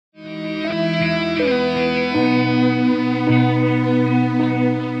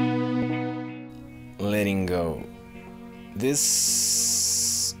letting go.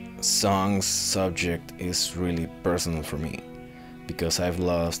 This song's subject is really personal for me because I've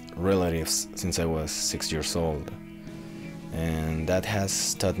lost relatives since I was 6 years old, and that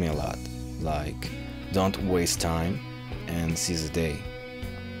has taught me a lot, like don't waste time and seize the day.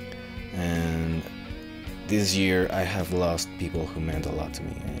 And this year I have lost people who meant a lot to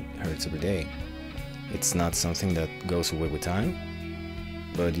me, and it hurts every day. It's not something that goes away with time,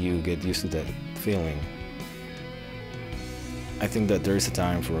 but you get used to that feeling. I think that there is a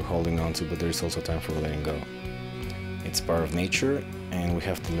time for holding on to, but there is also a time for letting go. It's part of nature, and we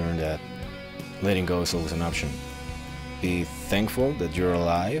have to learn that letting go is always an option. Be thankful that you're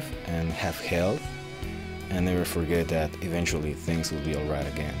alive and have health, and never forget that eventually things will be alright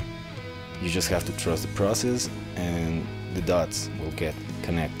again. You just have to trust the process, and the dots will get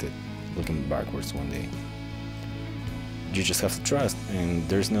connected looking backwards one day. You just have to trust, and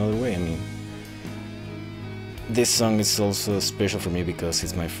there's no other way. I mean, this song is also special for me because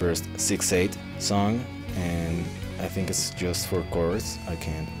it's my first 6/8 song, and I think it's just 4 chords, I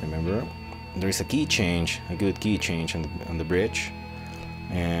can't remember. There is a key change, a good key change on the bridge,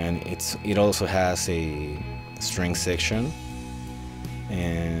 and it also has a string section,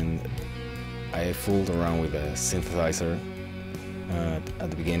 and I fooled around with a synthesizer at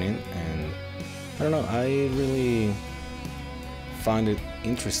the beginning, and I don't know, I really find it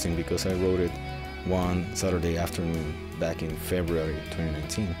interesting because I wrote it one Saturday afternoon back in February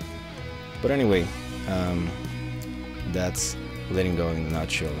 2019. But anyway, that's letting go in a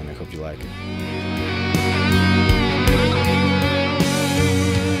nutshell, and I hope you like it.